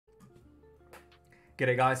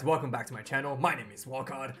G'day guys, welcome back to my channel. My name is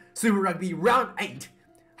Wildkard. Super Rugby Round 8.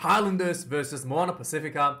 Highlanders versus Moana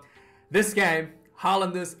Pasifika. This game,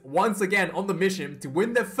 Highlanders once again on the mission to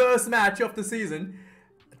win their first match of the season.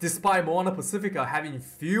 Despite Moana Pasifika having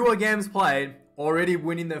fewer games played, already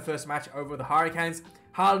winning their first match over the Hurricanes.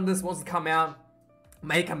 Highlanders wants to come out,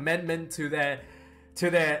 make amendment to their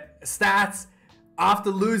stats after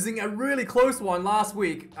losing a really close one last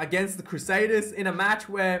week against the Crusaders in a match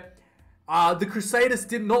where the Crusaders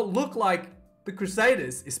did not look like the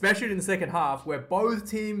Crusaders, especially in the second half, where both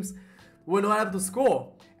teams were not able to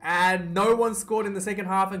score. And no one scored in the second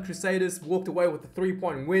half, and Crusaders walked away with a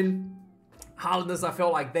 3-point win. Highlanders, I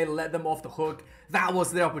felt like they let them off the hook. That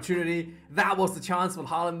was their opportunity. That was the chance for the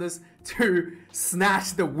Highlanders to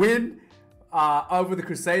snatch the win over the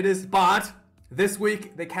Crusaders. But this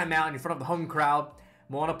week, they came out in front of the home crowd.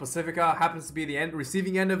 Moana Pasifika happens to be the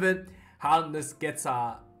receiving end of it. Highlanders gets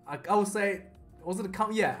I would say,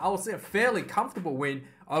 I would say a fairly comfortable win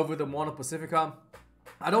over the Moana Pasifika.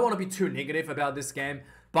 I don't want to be too negative about this game,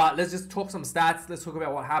 but let's just talk some stats. Let's talk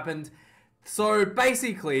about what happened. So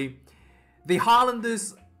basically, the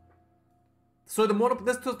Highlanders. So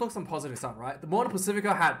let's talk some positive stuff, right? The Moana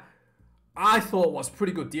Pasifika had, I thought, was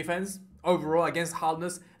pretty good defense overall against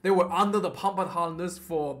Highlanders. They were under the pump by the Highlanders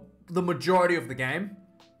for the majority of the game,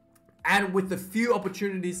 and with the few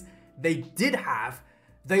opportunities they did have,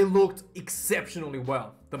 they looked exceptionally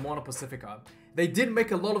well, the Moana Pasifika. They did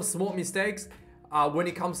make a lot of small mistakes when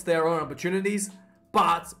it comes to their own opportunities,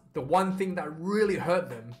 but the one thing that really hurt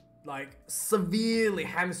them, like severely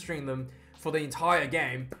hamstring them for the entire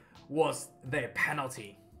game, was their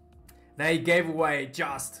penalty. They gave away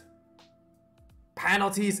just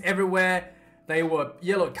penalties everywhere. They were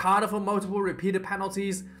yellow carded for multiple repeated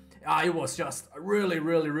penalties. It was just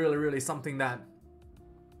really something that,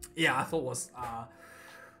 I thought was...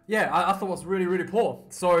 I thought was really poor.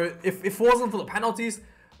 So if it wasn't for the penalties,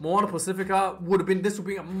 Moana Pasifika would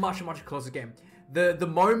be a much closer game. The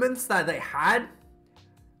moments that they had,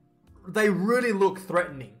 they really look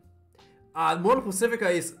threatening. Moana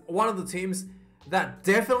Pasifika is one of the teams that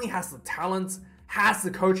definitely has the talent, has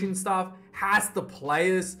the coaching staff, has the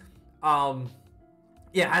players, has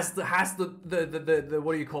the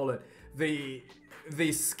what do you call it?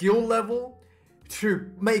 The skill level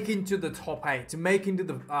to make into the top 8, to make into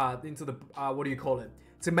the what do you call it?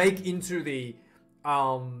 To make into the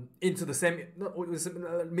into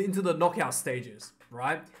the knockout stages,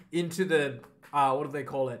 right? Into the what do they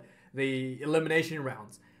call it? The elimination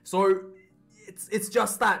rounds. So it's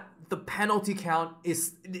just that the penalty count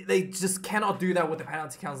is, they just cannot do that with the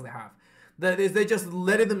penalty counts they have. They just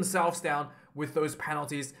letting themselves down with those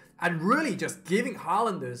penalties and really just giving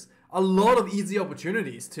Highlanders a lot of easy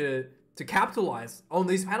opportunities to capitalize on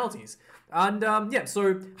these penalties. And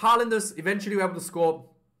so Highlanders eventually were able to score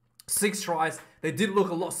 6 tries. They did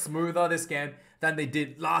look a lot smoother this game than they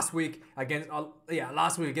did last week against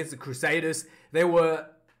the Crusaders. They were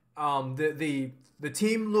the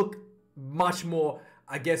team looked much more,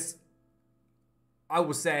 I guess I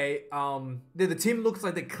would say, the team looks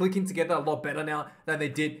like they're clicking together a lot better now than they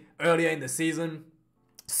did earlier in the season.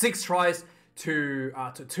 6 tries to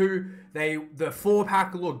 2. The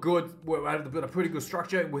 4-pack looked good. We had a pretty good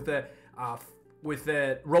structure with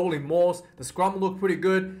the rolling mauls. The scrum looked pretty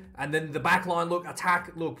good, and then the backline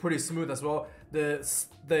attack looked pretty smooth as well. The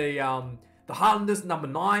Highlanders number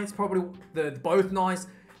 9 is probably both nice.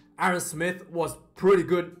 Aaron Smith was pretty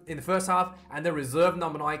good in the first half, and the reserve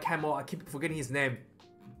number 9 came out. I keep forgetting his name.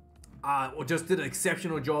 Or just did an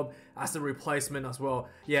exceptional job as the replacement as well.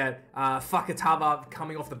 Fakatava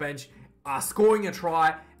coming off the bench, scoring a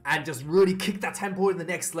try, and just really kick that tempo in the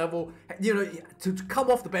next level. You know, to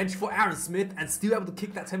come off the bench for Aaron Smith and still able to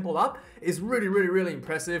kick that tempo up is really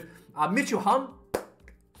impressive. Mitchell Hum,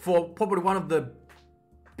 for probably one of the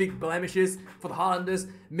big blemishes for the Highlanders,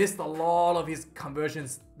 missed a lot of his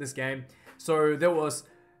conversions this game. So there was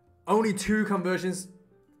only 2 conversions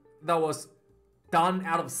that was done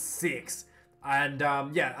out of 6, and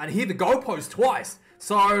and he hit the goalpost twice.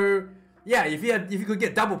 So if you could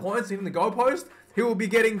get double points hitting the goalpost, he will be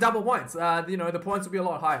getting double points. The points will be a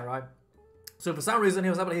lot higher, right? So for some reason he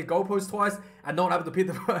was able to hit goalpost twice and not able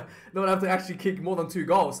to not able to actually kick more than 2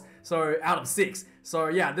 goals. So out of 6.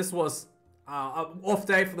 So this was an off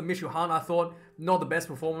day for the Mitchell Hunt. I thought not the best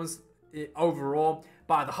performance overall,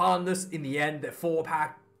 but the Highlanders in the end, their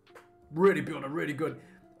 4-pack really built a really good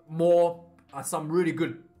some really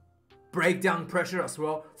good breakdown pressure as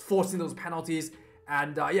well, forcing those penalties.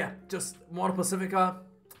 And just Moana Pasifika,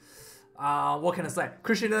 what can I say?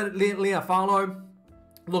 Christian Leafalo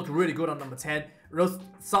looked really good on number 10.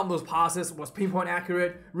 Some of those passes was pinpoint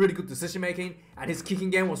accurate, really good decision making, and his kicking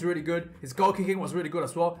game was really good. His goal kicking was really good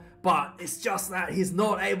as well. But it's just that he's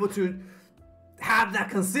not able to have that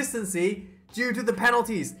consistency due to the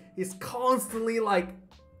penalties. He's constantly like,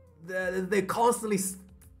 they're constantly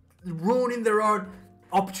ruining their own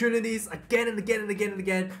opportunities again and again and again and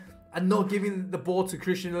again, and not giving the ball to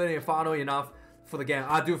Christian Leonifano enough for the game.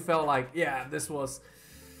 I do feel like, yeah, this was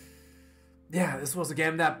a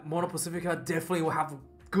game that Moana Pasifika definitely will have a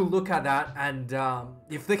good look at that, and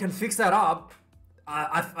if they can fix that up,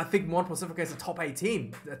 I think Moana Pasifika is a top 8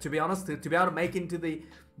 team, to be honest, to be able to make into the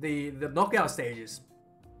knockout stages.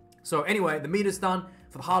 So anyway, the meter's done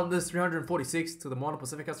for the Highlanders, 346 to the Moana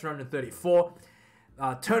Pasifika, 334.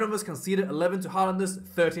 Turnovers conceded, 11 to Highlanders,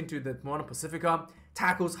 13 to the Moana Pasifika.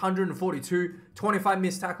 Tackles, 142, 25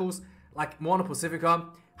 missed tackles, like Moana Pasifika.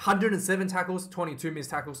 107 tackles, 22 missed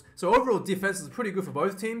tackles. So overall defense is pretty good for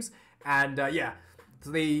both teams. And yeah,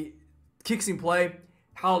 the kicks in play,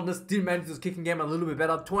 Highlanders did manage this kicking game a little bit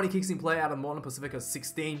better. 20 kicks in play out of Moana Pasifika,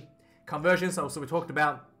 16 conversions. So we talked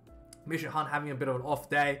about Mission Hunt having a bit of an off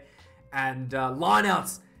day. And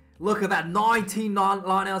lineouts, look at that, 19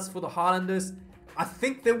 lineouts for the Highlanders. I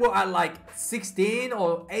think they were at like 16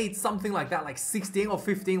 or 8, something like that, like 16 or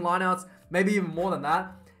 15 lineouts, maybe even more than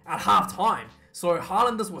that at halftime. So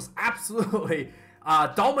Highlanders was absolutely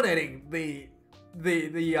dominating the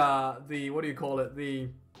what do you call it, the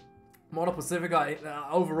Moana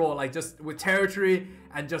Pasifika overall, like just with territory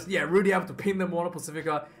and just, yeah, really able to pin them Moana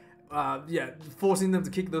Pasifika, yeah, forcing them to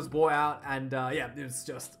kick this ball out. And yeah, it was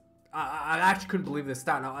just, I actually couldn't believe this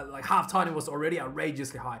stat. Now, like halftime, it was already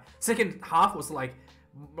outrageously high. Second half was like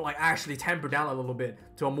actually tempered down a little bit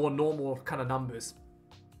to a more normal kind of numbers.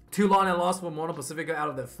 2 line-out loss for Moana Pasifika out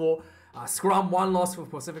of their 4. Scrum 1 loss for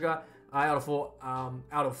Pasifika out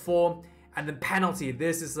of 4. And then penalty.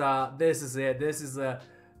 This is it. This is the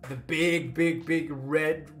big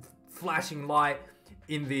red flashing light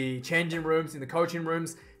in the changing rooms, in the coaching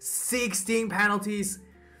rooms. 16 penalties,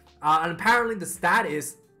 and apparently the stat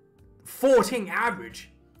is 14 average.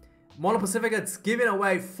 Moana Pasifika is giving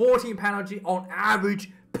away 14 penalty on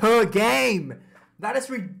average per game. That is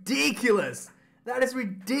ridiculous. That is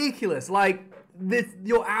ridiculous. Like,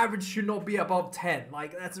 your average should not be above 10.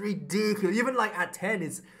 Like, that's ridiculous. Even like at 10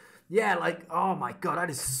 is, yeah, like, oh my god, that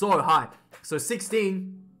is so high. So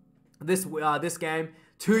 16 this game,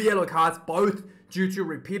 2 yellow cards, both due to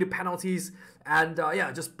repeated penalties, and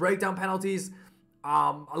yeah, just breakdown penalties.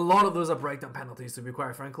 A lot of those are breakdown penalties, to be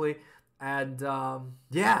quite frankly. And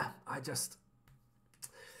yeah, I just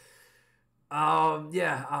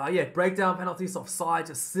yeah, breakdown penalties, offside,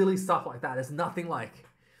 just silly stuff like that. It's nothing like,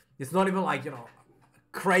 it's not even like, you know,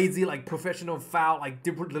 crazy like professional foul, like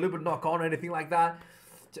deliberate knock on or anything like that.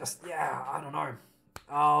 Just, yeah, I don't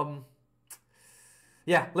know.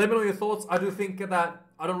 Yeah, let me know your thoughts. I do think that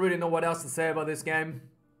I don't really know what else to say about this game.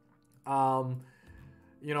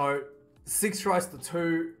 You know, 6 tries to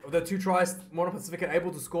 2, the 2 tries Moana Pasifika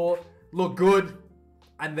able to score, look good,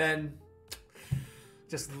 and then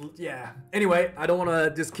just, yeah. Anyway, I don't want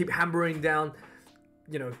to just keep hammering down,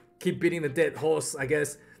 you know, keep beating the dead horse, I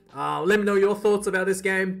guess. Let me know your thoughts about this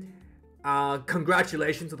game.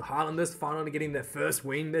 Congratulations to the Highlanders finally getting their first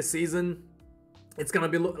win this season. It's gonna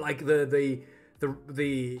be like the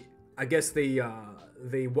I guess the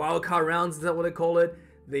wildcard rounds, is that what they call it?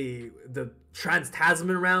 The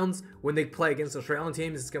Trans-Tasman rounds, when they play against Australian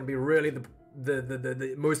teams, it's gonna be really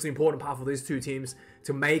the most important part for these two teams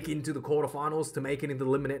to make into the quarterfinals, to make it into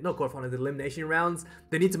the elimination rounds.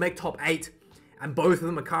 They need to make top 8, and both of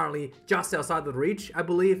them are currently just outside the reach, I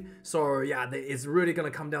believe. So yeah, it's really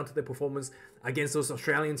going to come down to their performance against those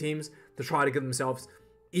Australian teams to try to get themselves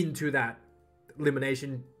into that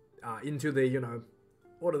elimination, into the, you know,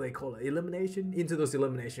 what do they call it? Elimination? Into those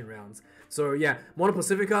elimination rounds. So yeah, Moana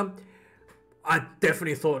Pasifika, I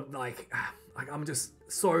definitely thought like I'm just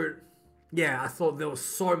so, yeah, I thought there was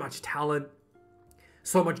so much talent,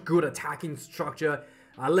 so much good attacking structure.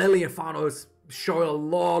 Leonifanos showed a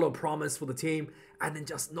lot of promise for the team, and then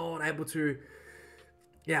just not able to,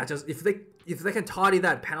 yeah, just if they can tidy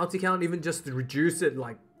that penalty count, even just to reduce it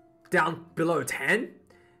like down below 10,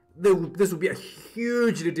 this would be a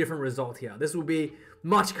hugely different result here. This would be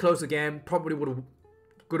much closer game. Probably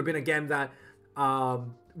could have been a game that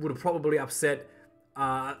would have probably upset.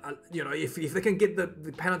 You know, if they can get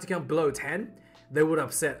the penalty count below 10, they would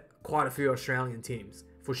upset quite a few Australian teams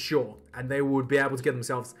for sure, and they would be able to get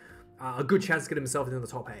themselves a good chance to get themselves into the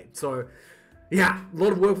top 8. So yeah, a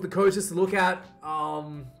lot of work for the coaches to look at.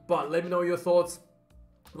 But let me know your thoughts.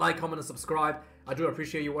 Like, comment, and subscribe. I do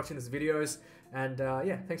appreciate you watching these videos. And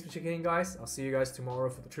yeah, thanks for checking in, guys. I'll see you guys tomorrow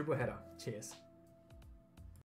for the triple header. Cheers.